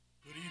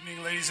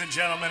ladies and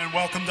gentlemen, and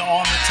welcome to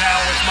On the Town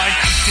with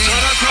Mikey D.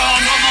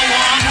 TuttaCrumbs on the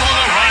one for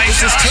the right.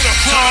 This is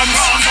TuttaCrumbs.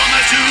 TuttaCrumbs on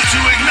the two to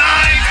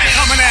ignite this.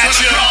 Coming at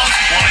you.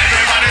 TuttaCrumbs, want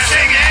everybody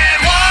singing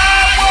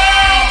one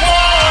world,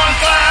 one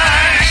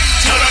thing.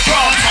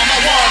 TuttaCrumbs on the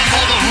one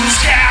for the who's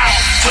scout.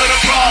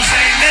 TuttaCrumbs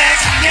ain't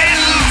next, get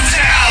loose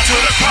now.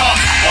 TuttaCrumbs,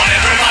 want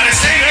everybody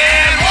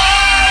singing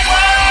one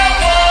world,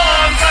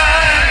 one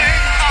thing.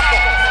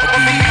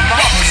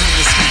 Rockers in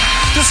the street,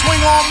 the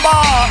swing on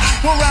bar.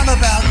 We're around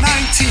about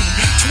 1929.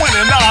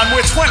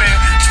 We're 29.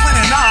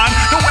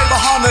 The way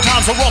behind the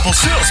times, the rumble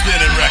still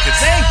spinning records.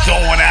 They ain't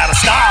going out of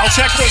style.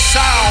 Check the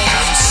sound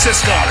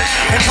system.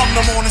 And come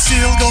the morning,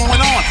 still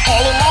going on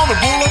all along the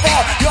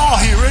boulevard. Y'all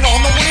hear it on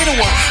the way to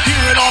work,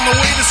 hear it on the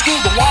way to school.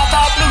 The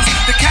Wi-Fi blues,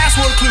 the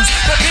Castword clues,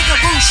 the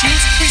peekaboo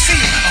shoes. We see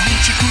a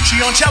hoochie coochie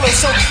on cello,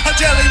 so a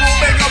jelly will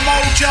make a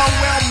mojo.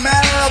 Well,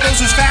 matter of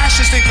those whose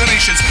fascist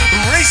inclinations,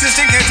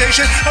 racist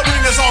incantation,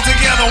 bring us all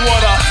together.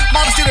 What a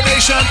modest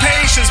innovation,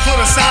 patience,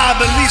 put aside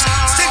beliefs,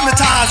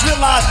 stigmatize,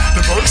 realize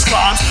the first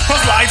crimes of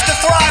life to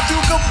thrive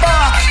through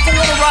goodbye. For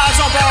what arrives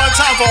on borrowed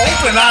time for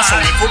open eyes. So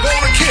if we're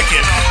gonna kick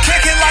it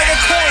like a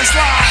chorus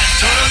line.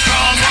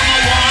 TuttaCrumbs on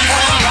the one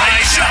for the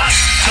righteous.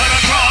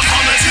 TuttaCrumbs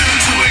on the two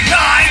to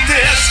ignite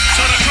this.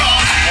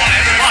 TuttaCrumbs, want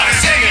everybody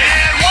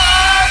singing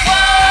one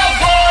world,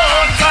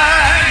 one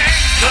thing.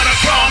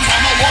 TuttaCrumbs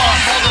on the one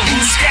for the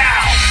who's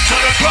scout.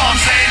 TuttaCrumbs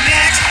say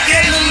next,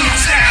 get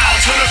loose now.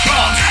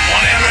 TuttaCrumbs,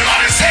 want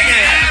everybody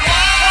singing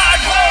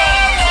one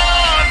world,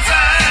 one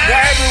thing.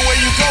 Yeah, everywhere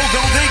you go,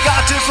 they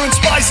got different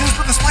spices,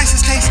 but the spices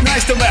taste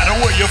nice no matter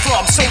where you're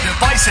from. So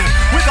divisive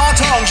with our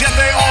tongues, yet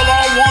they all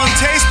are one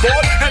taste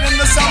board. And in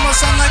the summer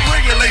sun like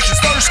regulations,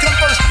 first come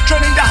first,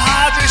 turning to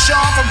hydration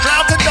from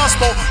drought to dust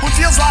bowl. When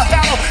fields lie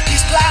fallow,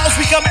 these plows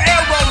become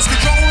arrows.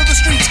 Control of the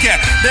streets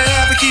can't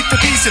never keep the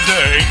peace if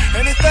there ain't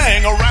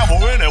anything around for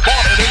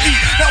anybody to eat.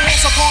 Now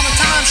once upon a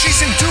time she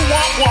sing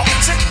doo-wop-wop,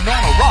 sitting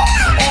on a rock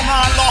all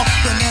night long.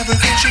 But never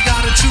think she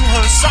got into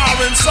her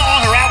siren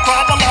song. Her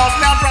outcrop of love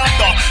now dropped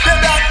off. Then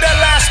out that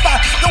last spot,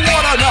 the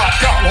water not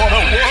got what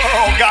a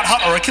world got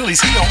hot, or Achilles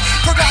heel.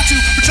 Forgot to,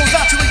 but chose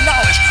not to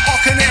acknowledge. Are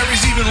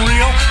canaries even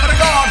real? But a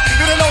god,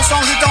 you don't know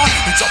songs at dawn.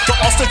 It's up to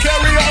us to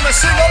carry on and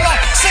sing along,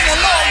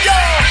 yo.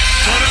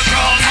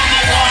 TuttaCrumbs on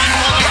the one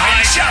for the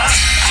righteous.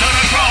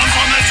 TuttaCrumbs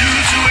on the two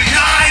to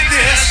ignite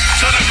this.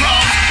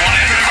 TuttaCrumbs, want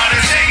everybody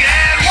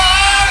singing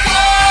one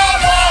world,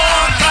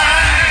 one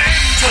thing.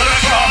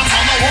 TuttaCrumbs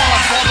on the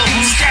one for the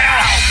who's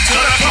scout.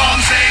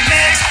 TuttaCrumbs say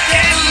next,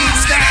 get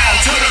loose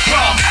now.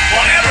 TuttaCrumbs,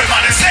 want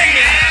everybody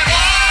singing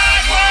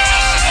one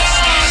world,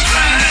 one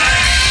thing.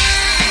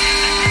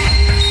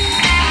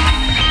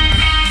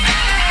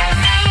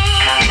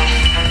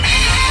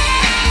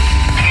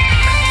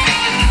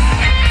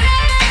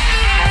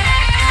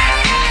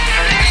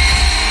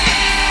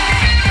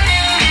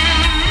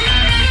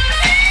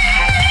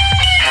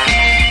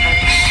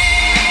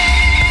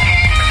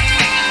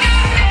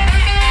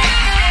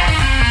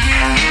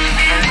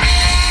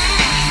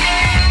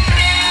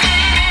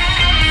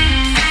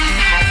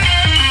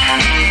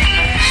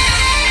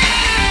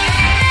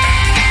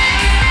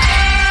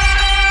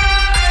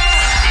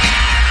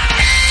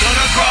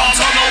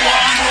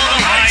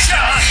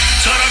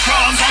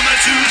 TuttaCrumbs on the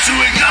two to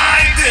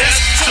ignite this.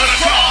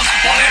 TuttaCrumbs,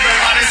 want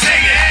everybody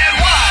singing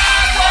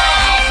one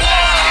world,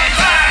 one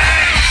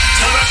thing.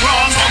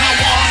 TuttaCrumbs on the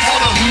one for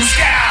the who's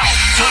scout.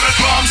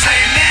 TuttaCrumbs say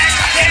next,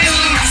 get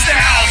loose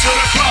now.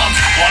 TuttaCrumbs,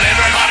 want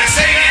everybody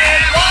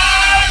singing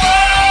one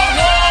world,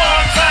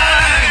 one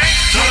thing.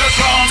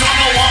 TuttaCrumbs on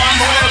the one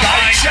for the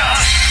righteous.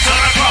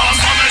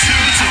 TuttaCrumbs on the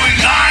two to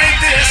ignite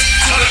this.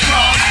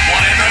 TuttaCrumbs,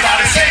 want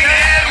everybody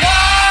singing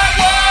one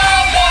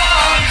world,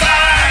 one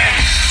thing.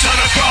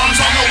 TuttaCrumbs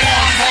on the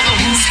one for the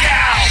who's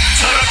scout.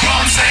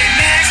 TuttaCrumbs say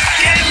next,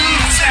 get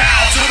loose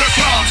now.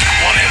 TuttaCrumbs,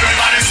 want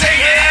everybody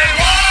singing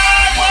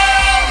one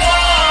world,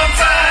 one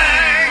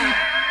thing.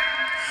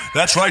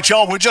 That's right,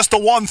 y'all. We're just the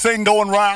one thing going round.